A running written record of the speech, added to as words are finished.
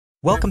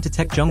Welcome to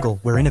Tech Jungle,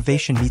 where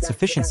innovation meets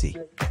efficiency.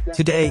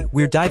 Today,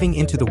 we're diving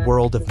into the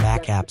world of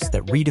Mac apps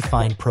that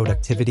redefine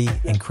productivity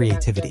and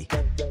creativity.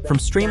 From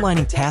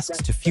streamlining tasks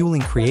to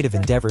fueling creative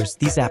endeavors,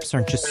 these apps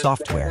aren't just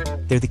software,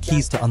 they're the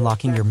keys to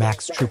unlocking your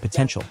Mac's true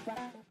potential.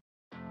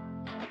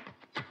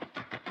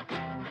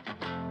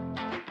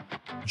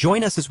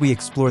 Join us as we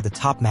explore the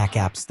top Mac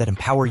apps that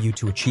empower you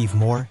to achieve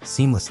more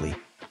seamlessly.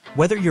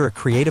 Whether you're a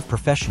creative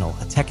professional,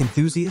 a tech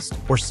enthusiast,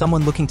 or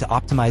someone looking to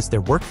optimize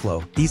their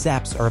workflow, these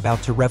apps are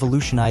about to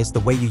revolutionize the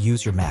way you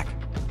use your Mac.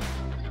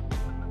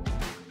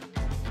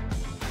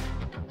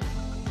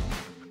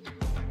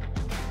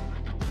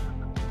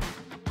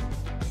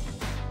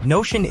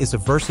 Notion is a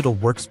versatile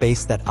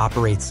workspace that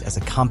operates as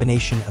a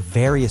combination of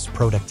various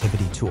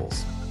productivity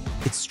tools.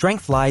 Its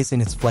strength lies in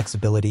its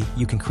flexibility.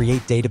 You can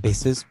create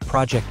databases,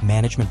 project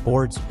management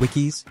boards,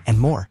 wikis, and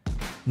more.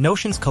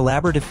 Notion's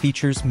collaborative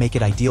features make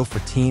it ideal for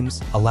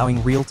teams,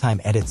 allowing real-time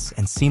edits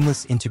and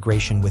seamless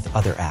integration with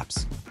other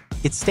apps.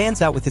 It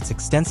stands out with its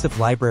extensive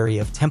library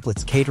of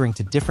templates catering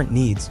to different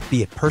needs,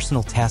 be it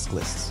personal task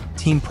lists,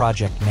 team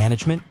project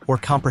management, or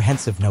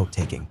comprehensive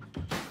note-taking.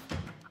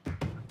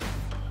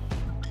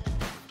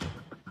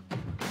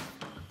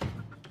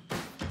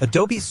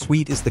 Adobe's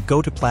suite is the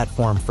go-to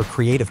platform for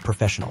creative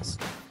professionals.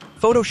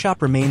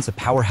 Photoshop remains a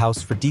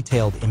powerhouse for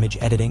detailed image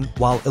editing,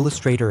 while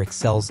Illustrator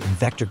excels in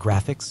vector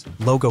graphics,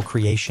 logo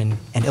creation,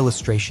 and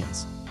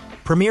illustrations.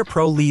 Premiere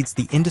Pro leads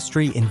the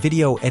industry in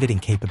video editing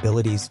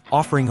capabilities,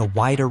 offering a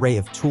wide array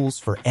of tools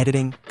for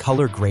editing,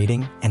 color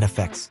grading, and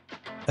effects.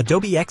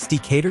 Adobe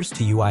XD caters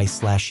to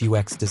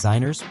UI/UX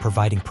designers,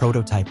 providing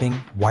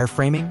prototyping,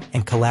 wireframing,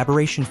 and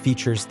collaboration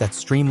features that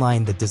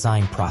streamline the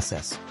design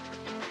process.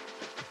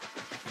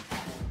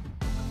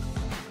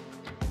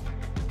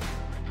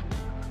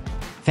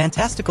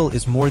 Fantastical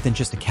is more than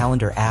just a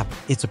calendar app,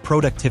 it's a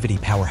productivity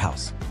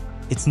powerhouse.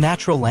 Its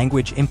natural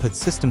language input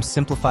system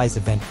simplifies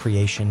event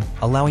creation,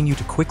 allowing you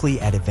to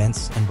quickly add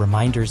events and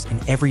reminders in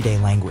everyday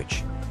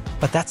language.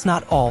 But that's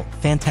not all.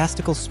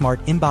 Fantastical's Smart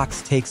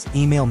Inbox takes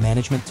email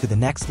management to the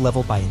next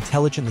level by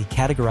intelligently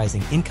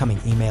categorizing incoming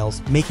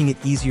emails, making it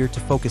easier to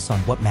focus on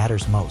what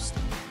matters most.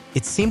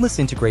 Its seamless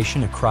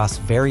integration across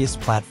various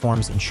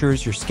platforms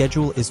ensures your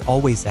schedule is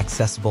always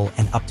accessible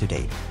and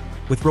up-to-date.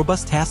 With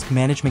robust task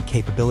management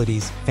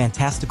capabilities,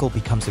 Fantastical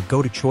becomes a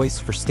go-to choice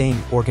for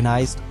staying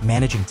organized,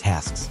 managing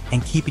tasks,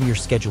 and keeping your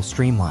schedule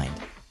streamlined.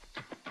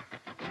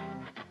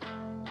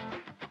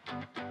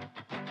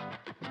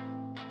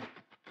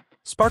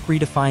 Spark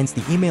redefines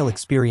the email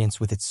experience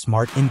with its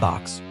Smart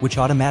Inbox, which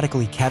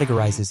automatically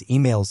categorizes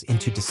emails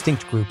into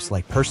distinct groups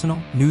like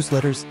personal,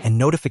 newsletters, and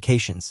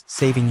notifications,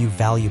 saving you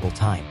valuable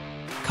time.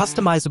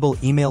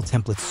 Customizable email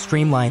templates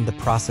streamline the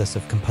process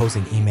of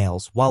composing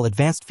emails, while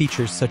advanced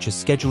features such as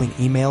scheduling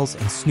emails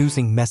and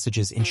snoozing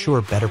messages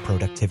ensure better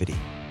productivity.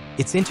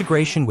 Its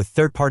integration with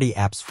third-party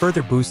apps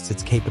further boosts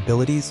its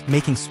capabilities,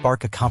 making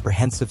Spark a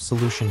comprehensive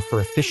solution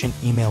for efficient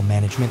email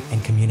management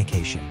and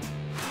communication.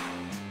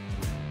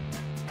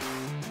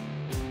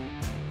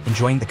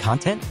 Enjoying the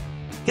content?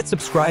 Hit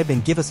subscribe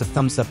and give us a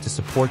thumbs up to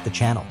support the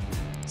channel.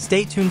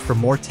 Stay tuned for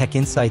more tech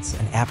insights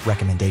and app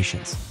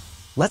recommendations.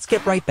 Let's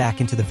get right back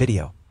into the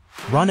video.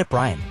 Run it,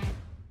 Brian.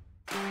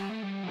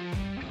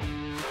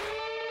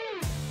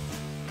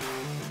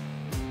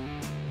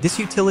 This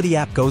utility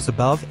app goes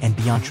above and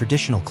beyond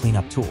traditional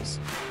cleanup tools.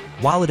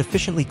 While it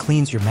efficiently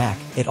cleans your Mac,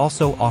 it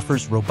also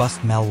offers robust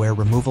malware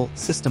removal,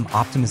 system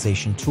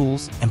optimization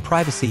tools, and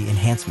privacy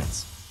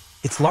enhancements.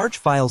 Its large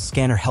files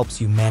scanner helps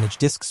you manage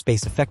disk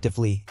space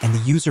effectively, and the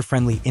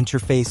user-friendly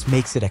interface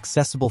makes it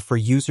accessible for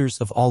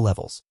users of all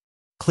levels.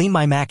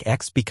 CleanMyMac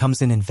X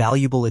becomes an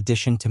invaluable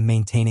addition to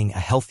maintaining a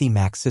healthy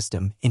Mac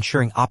system,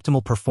 ensuring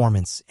optimal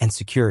performance and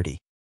security.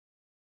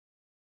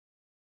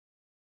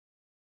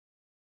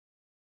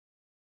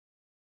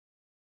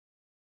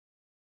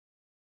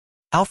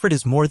 Alfred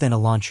is more than a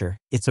launcher,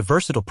 it's a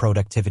versatile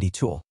productivity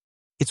tool.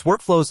 Its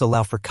workflows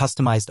allow for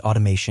customized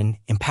automation,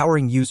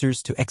 empowering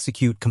users to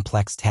execute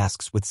complex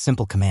tasks with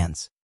simple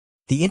commands.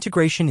 The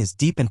integration is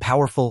deep and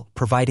powerful,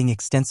 providing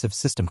extensive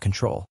system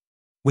control.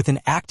 With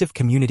an active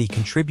community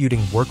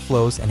contributing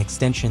workflows and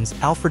extensions,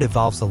 Alfred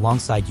evolves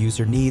alongside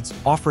user needs,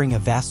 offering a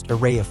vast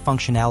array of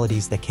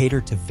functionalities that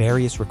cater to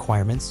various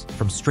requirements,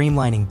 from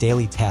streamlining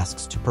daily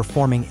tasks to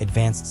performing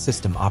advanced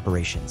system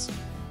operations.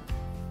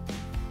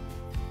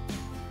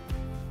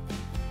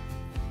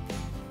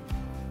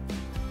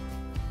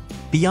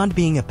 Beyond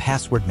being a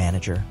password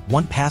manager,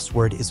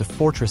 1Password is a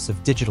fortress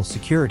of digital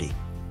security.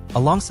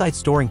 Alongside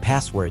storing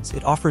passwords,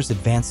 it offers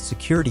advanced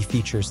security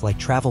features like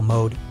travel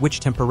mode, which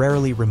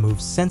temporarily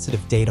removes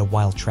sensitive data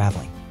while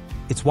traveling.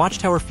 Its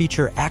Watchtower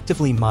feature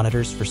actively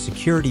monitors for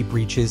security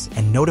breaches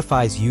and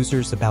notifies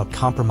users about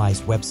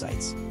compromised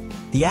websites.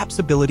 The app's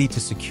ability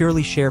to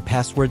securely share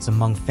passwords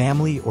among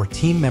family or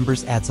team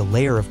members adds a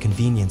layer of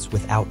convenience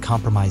without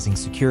compromising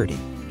security.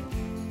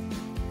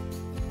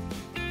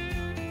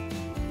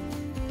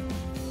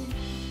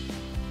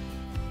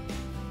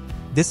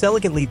 This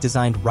elegantly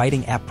designed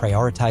writing app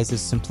prioritizes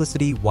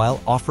simplicity while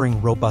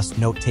offering robust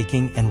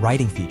note-taking and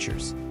writing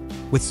features.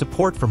 With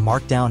support for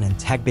Markdown and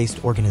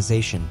tag-based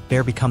organization,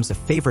 Bear becomes a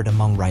favorite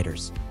among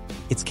writers.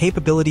 Its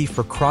capability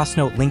for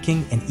cross-note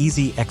linking and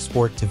easy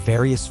export to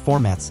various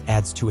formats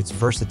adds to its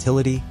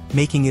versatility,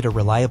 making it a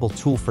reliable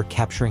tool for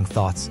capturing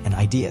thoughts and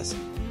ideas.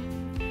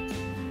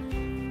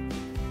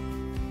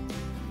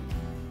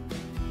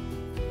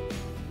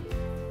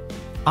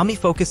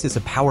 OmniFocus is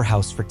a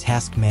powerhouse for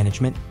task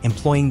management,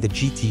 employing the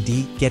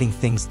GTD Getting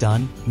Things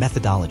Done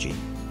methodology.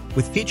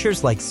 With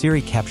features like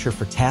Siri Capture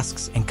for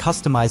tasks and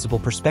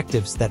customizable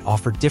perspectives that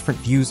offer different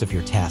views of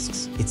your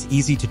tasks, it's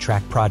easy to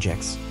track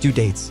projects, due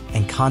dates,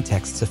 and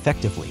contexts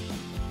effectively.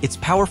 Its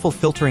powerful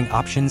filtering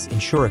options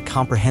ensure a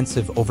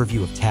comprehensive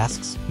overview of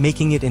tasks,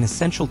 making it an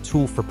essential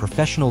tool for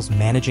professionals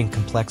managing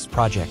complex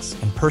projects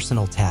and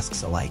personal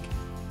tasks alike.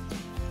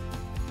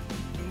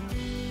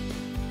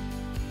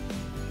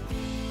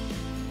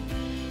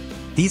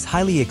 These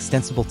highly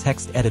extensible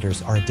text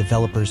editors are a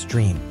developer's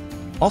dream.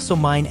 Also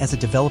mine as a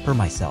developer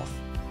myself.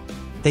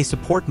 They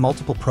support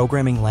multiple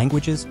programming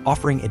languages,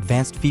 offering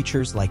advanced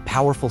features like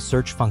powerful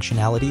search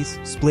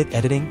functionalities, split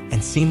editing,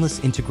 and seamless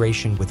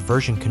integration with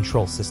version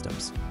control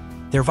systems.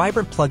 Their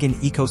vibrant plugin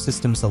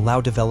ecosystems allow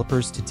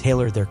developers to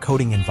tailor their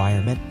coding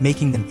environment,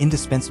 making them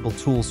indispensable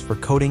tools for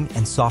coding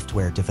and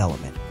software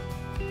development.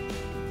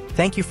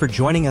 Thank you for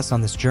joining us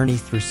on this journey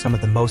through some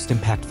of the most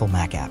impactful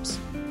Mac apps.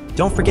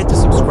 Don't forget to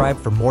subscribe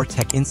for more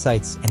tech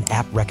insights and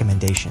app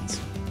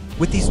recommendations.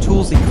 With these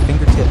tools at your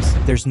fingertips,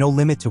 there's no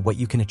limit to what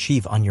you can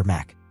achieve on your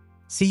Mac.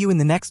 See you in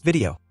the next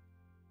video.